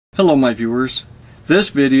Hello my viewers. This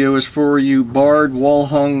video is for you barred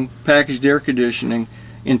wall-hung packaged air conditioning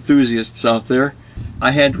enthusiasts out there.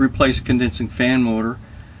 I had to replace a condensing fan motor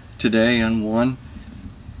today on one,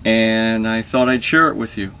 and I thought I'd share it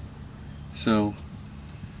with you. So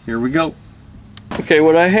here we go. Okay,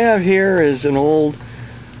 what I have here is an old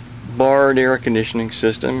barred air conditioning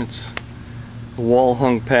system. It's a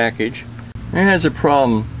wall-hung package. It has a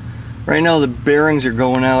problem. Right now the bearings are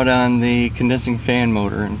going out on the condensing fan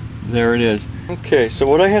motor, and there it is. Okay, so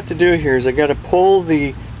what I have to do here is I got to pull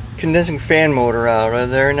the condensing fan motor out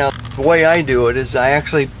of there. Now the way I do it is I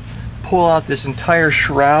actually pull out this entire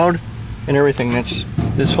shroud and everything. That's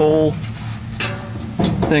this whole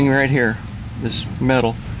thing right here, this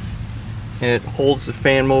metal. It holds the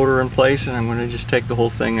fan motor in place, and I'm going to just take the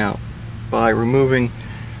whole thing out by removing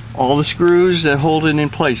all the screws that hold it in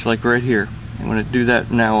place, like right here. I'm going to do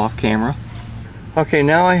that now off camera. Okay,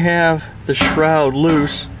 now I have the shroud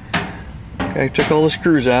loose. Okay, I took all the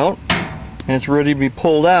screws out and it's ready to be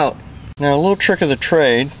pulled out. Now a little trick of the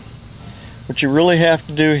trade, what you really have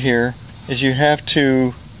to do here is you have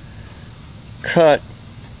to cut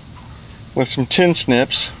with some tin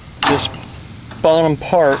snips this bottom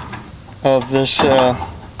part of this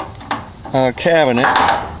cabinet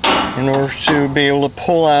in order to be able to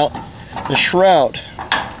pull out the shroud.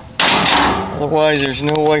 Otherwise there's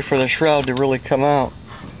no way for the shroud to really come out.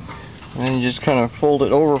 And then you just kind of fold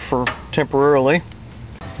it over for temporarily.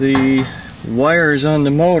 The wires on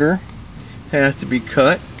the motor have to be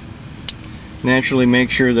cut. Naturally make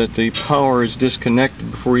sure that the power is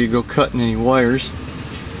disconnected before you go cutting any wires.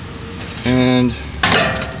 And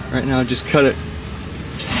right now just cut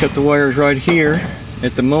the wires right here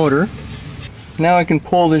at the motor. Now I can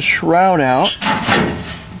pull this shroud out.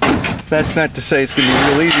 That's not to say it's going to be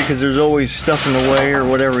real easy, because there's always stuff in the way or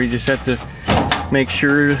whatever. You just have to make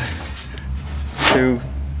sure to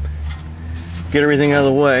get everything out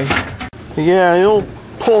of the way. Yeah, it'll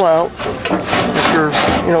pull out if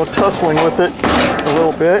you're, tussling with it a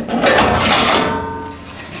little bit.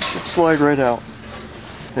 It'll slide right out.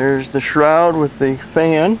 There's the shroud with the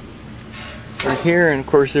fan right here, and of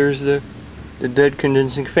course there's the dead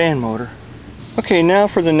condensing fan motor. Okay, now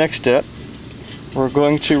for the next step. We're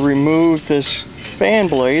going to remove this fan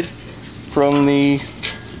blade from the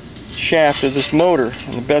shaft of this motor.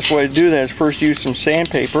 And the best way to do that is first use some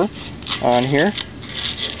sandpaper on here,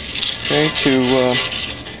 okay, to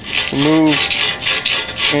remove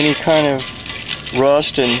any kind of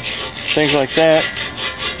rust and things like that,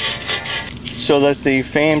 so that the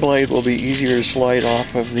fan blade will be easier to slide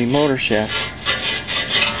off of the motor shaft.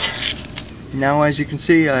 Now, as you can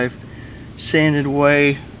see, I've sanded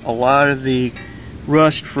away a lot of the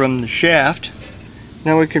rust from the shaft.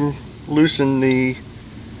 Now we can loosen the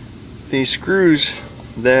screws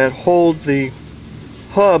that hold the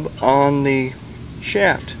hub on the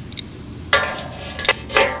shaft.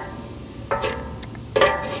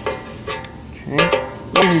 Okay.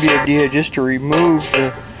 Wouldn't be an idea just to remove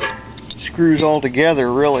the screws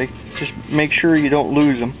altogether, really. Just make sure you don't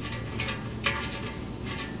lose them.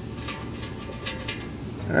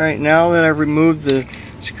 Alright, now that I've removed the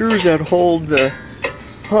screws that hold the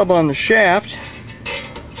hub on the shaft,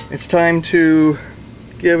 it's time to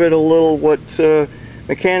give it a little what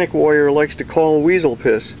Mechanic Warrior likes to call weasel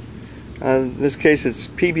piss. In this case it's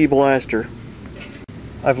PB Blaster.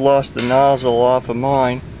 I've lost the nozzle off of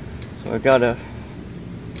mine, so I've got to...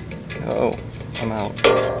 oh, I'm out.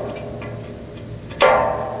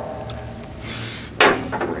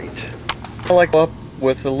 Great. I like up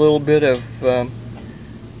with a little bit of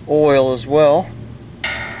oil as well.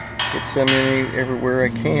 Get some in everywhere I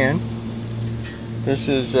can. This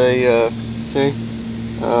is a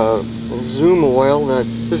Zoom oil.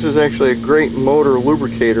 This is actually a great motor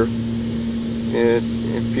lubricator. If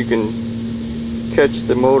you can catch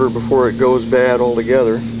the motor before it goes bad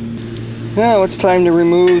altogether. Now it's time to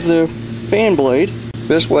remove the fan blade.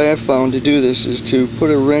 Best way I've found to do this is to put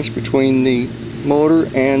a wrench between the motor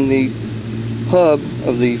and the hub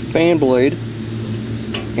of the fan blade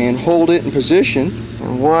and hold it in position.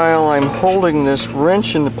 And while I'm holding this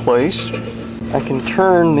wrench into place, I can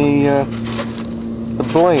turn the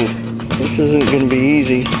blade. This isn't going to be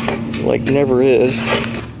easy, like never is.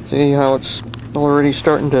 See how it's already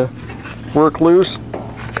starting to work loose?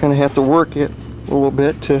 Kind of have to work it a little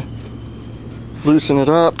bit to loosen it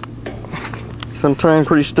up. Sometimes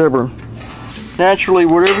pretty stubborn. Naturally,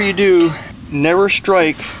 whatever you do, never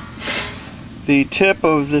strike the tip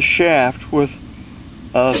of the shaft with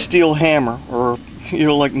a steel hammer, or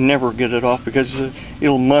you'll never get it off, because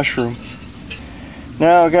it'll mushroom.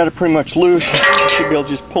 Now I got it pretty much loose. I should be able to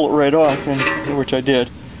just pull it right off, which I did.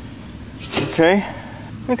 Okay,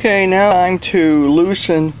 Okay, now I'm to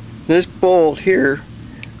loosen this bolt here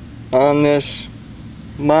on this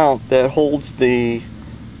mount that holds the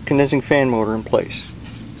condensing fan motor in place.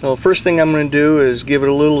 So first thing I'm going to do is give it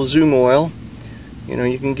a little zoom oil. You know,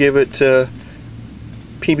 you can give it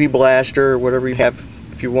PB Blaster or whatever you have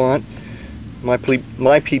if you want. My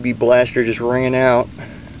PB Blaster just ran out,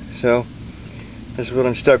 so this is what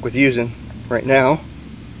I'm stuck with using right now.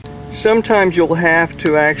 Sometimes you'll have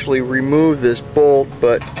to actually remove this bolt,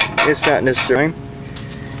 but it's not necessary.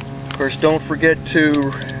 Of course, don't forget to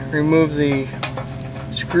remove the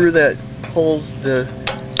screw that holds the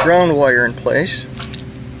ground wire in place.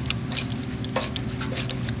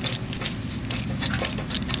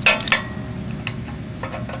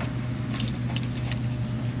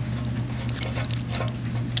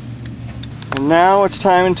 And now it's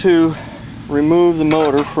time to remove the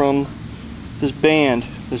motor from this band.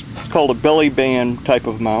 It's called a belly band type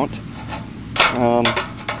of mount.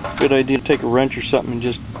 Good idea to take a wrench or something and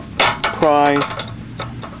just pry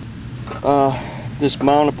this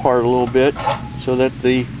mount apart a little bit so that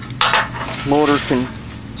the motor can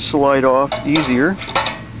slide off easier.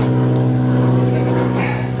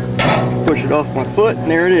 Push it off my foot, and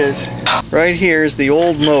there it is. Right here is the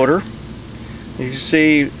old motor. You can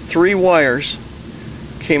see 3 wires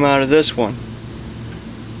came out of this one.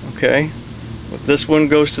 Okay, this one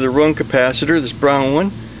goes to the run capacitor, this brown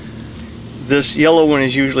one. This yellow one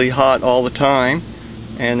is usually hot all the time,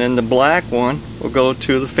 and then the black one will go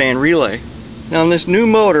to the fan relay. Now, on this new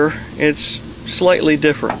motor, it's slightly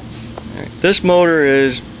different. This motor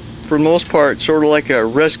is, for the most part, sort of like a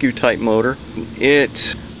rescue type motor.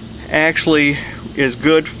 It actually is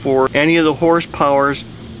good for any of the horsepowers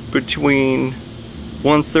between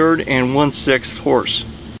 1/3 and 1/6 horse.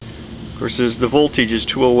 Of course, the voltage is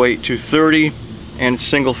 208, 230, and it's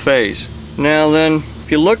single phase. Now then,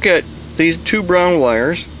 if you look at these 2 brown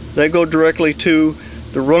wires, they go directly to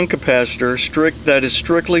the run capacitor that is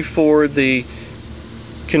strictly for the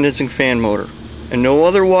condensing fan motor, and no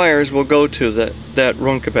other wires will go to that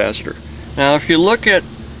run capacitor. Now, if you look at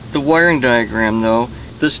the wiring diagram, though,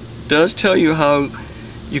 this does tell you how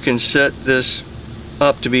you can set this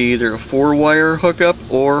up to be either a 4-wire hookup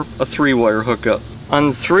or a 3-wire hookup. On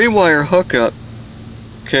the 3-wire hookup,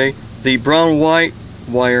 okay, the brown white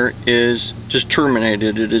wire is just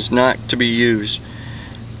terminated. It is not to be used,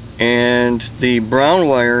 and the brown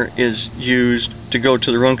wire is used to go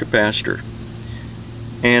to the run capacitor.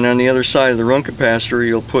 And on the other side of the run capacitor,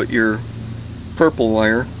 you'll put your purple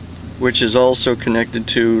wire, which is also connected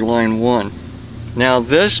to line 1. Now,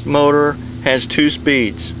 this motor has 2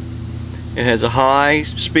 speeds. It has a high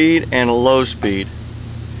speed and a low speed.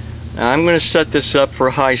 Now, I'm going to set this up for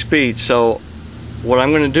high speed, so what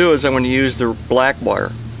I'm going to do is I'm going to use the black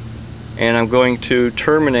wire, and I'm going to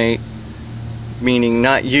terminate, meaning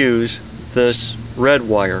not use, this red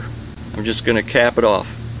wire. I'm just going to cap it off.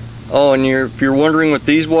 Oh, and if you're wondering what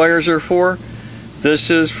these wires are for, this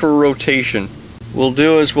is for rotation. What we'll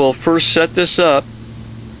do is we'll first set this up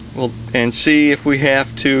and see if we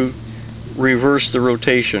have to reverse the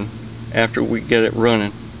rotation after we get it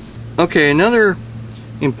running. Okay, another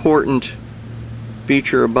important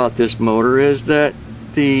feature about this motor is that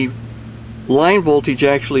the line voltage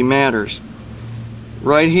actually matters.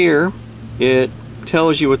 Right here, it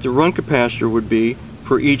tells you what the run capacitor would be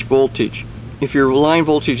for each voltage. If your line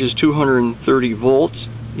voltage is 230 volts,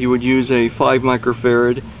 you would use a 5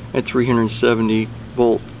 microfarad at 370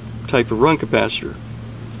 volt type of run capacitor.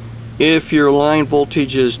 If your line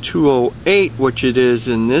voltage is 208, which it is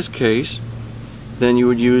in this case, then you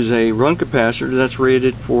would use a run capacitor that's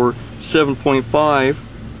rated for 7.5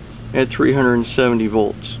 at 370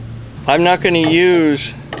 volts. I'm not going to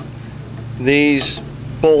use these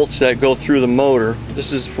bolts that go through the motor.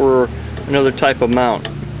 This is for another type of mount.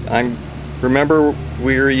 Remember,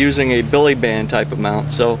 we are using a belly band type of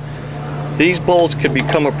mount, so these bolts could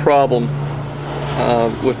become a problem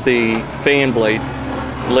with the fan blade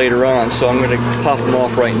later on, so I'm going to pop them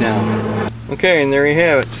off right now. Okay, and there you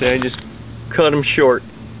have it. See, I just cut them short.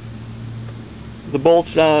 The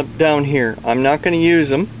bolts down here, I'm not going to use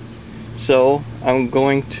them, so I'm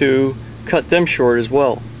going to cut them short as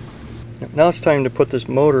well. Now it's time to put this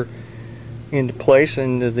motor into place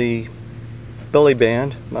into the belly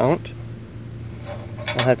band mount.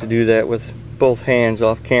 I'll have to do that with both hands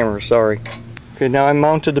off camera, sorry. Okay, now I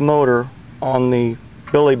mounted the motor on the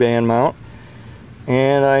belly band mount,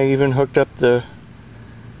 and I even hooked up the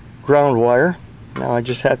ground wire. Now I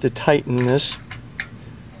just have to tighten this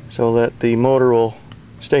so that the motor will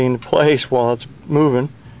stay in place while it's moving.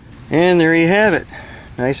 And there you have it,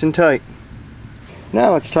 nice and tight.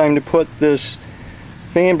 Now it's time to put this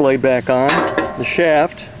fan blade back on. the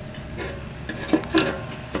shaft,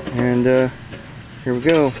 and here we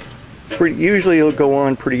go. Usually it'll go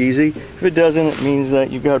on pretty easy. If it doesn't, it means that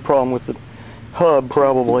you've got a problem with the hub,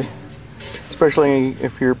 probably, especially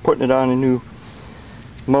if you're putting it on a new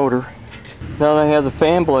motor. Now that I have the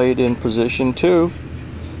fan blade in position too,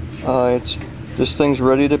 this thing's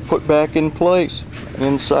ready to put back in place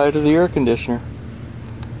inside of the air conditioner.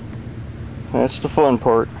 That's the fun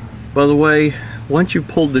part. By the way, once you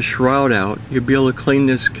pulled the shroud out, you'll be able to clean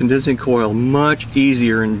this condensing coil much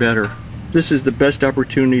easier and better. This is the best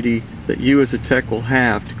opportunity that you as a tech will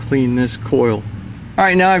have to clean this coil.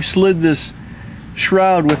 Alright, now I've slid this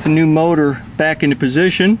shroud with the new motor back into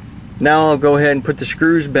position. Now I'll go ahead and put the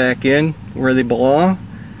screws back in where they belong.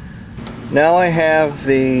 Now I have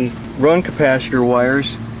the run capacitor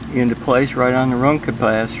wires into place right on the run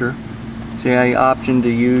capacitor. See, I optioned to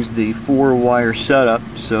use the 4-wire setup,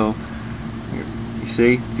 so you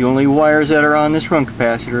see the only wires that are on this run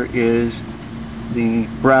capacitor is the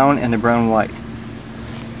brown and the brown white.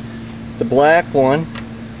 The black one,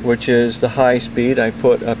 which is the high speed, I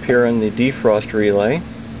put up here in the defrost relay,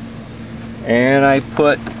 and I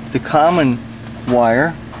put the common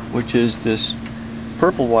wire, which is this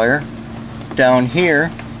purple wire, down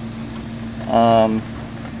here on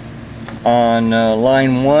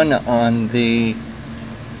line 1 on the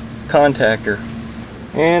contactor.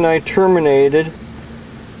 And I terminated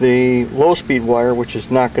the low speed wire, which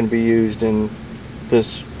is not going to be used in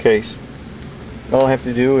this case. All I have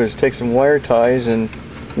to do is take some wire ties and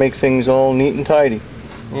make things all neat and tidy.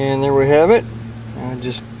 And there we have it. I'll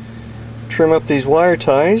just trim up these wire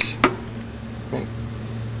ties.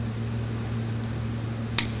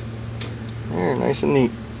 There, nice and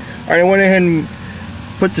neat. Alright, I went ahead and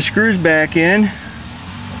put the screws back in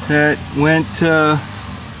that went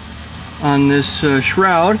on this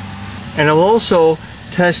shroud, and I've also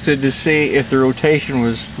tested to see if the rotation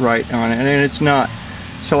was right on it, and it's not.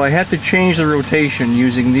 So I have to change the rotation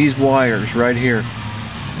using these wires right here.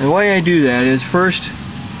 And the way I do that is, first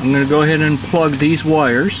I'm going to go ahead and plug these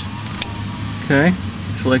wires, okay,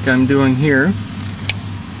 so like I'm doing here.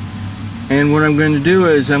 And what I'm going to do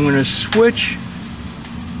is I'm going to switch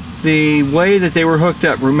the way that they were hooked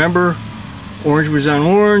up. Remember, orange was on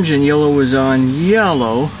orange and yellow was on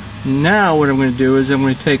yellow. Now what I'm going to do is I'm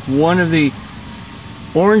going to take one of the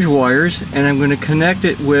orange wires and I'm going to connect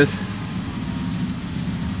it with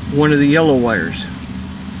one of the yellow wires.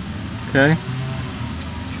 Okay?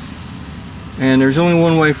 And there's only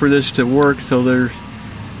one way for this to work, so there's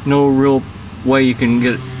no real way you can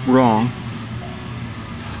get it wrong.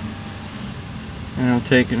 And I'll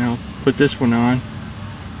take and I'll put this one on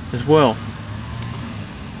as well.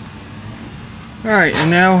 Alright,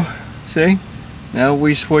 and now, see? Now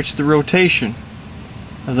we switch the rotation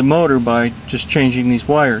of the motor by just changing these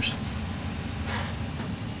wires.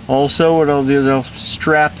 Also, what I'll do is I'll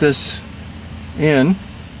strap this in,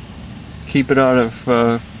 keep it out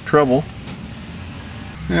of trouble.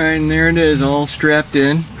 Alright, and there it is, all strapped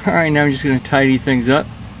in. Alright, now I'm just going to tidy things up.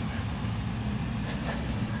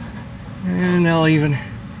 And I'll even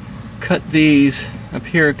cut these up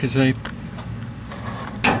here because I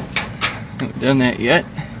haven't done that yet.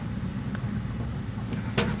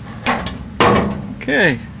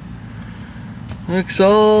 Okay, looks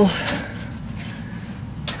all,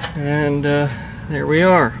 and there we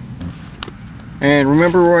are. And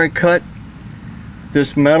remember where I cut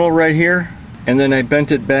this metal right here and then I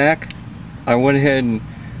bent it back? I went ahead and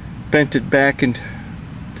bent it back into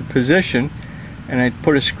position, and I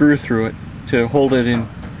put a screw through it to hold it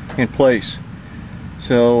in place.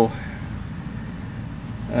 So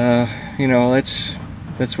you know, that's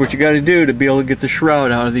what you got to do to be able to get the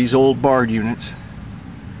shroud out of these old Bard units.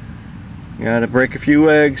 You got to break a few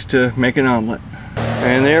eggs to make an omelet.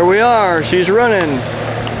 And there we are, she's running.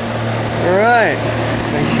 Alright,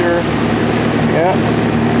 make sure,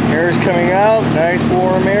 yeah, air's coming out, nice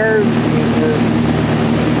warm air.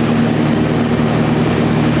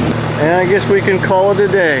 And I guess we can call it a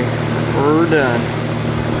day. We're done.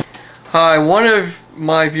 Hi, one of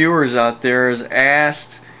my viewers out there has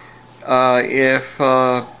asked if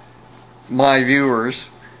my viewers,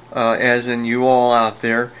 as in you all out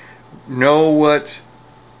there, know what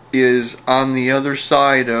is on the other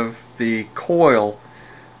side of the coil,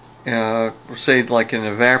 say like an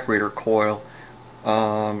evaporator coil.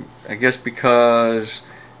 I guess because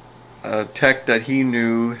a tech that he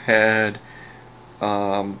knew had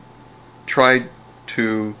tried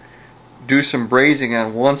to do some brazing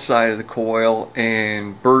on one side of the coil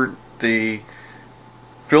and burnt the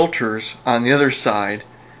filters on the other side,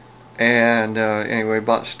 and anyway,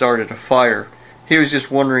 about started a fire. He was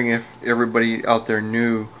just wondering if everybody out there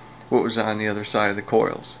knew what was on the other side of the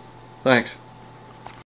coils. Thanks.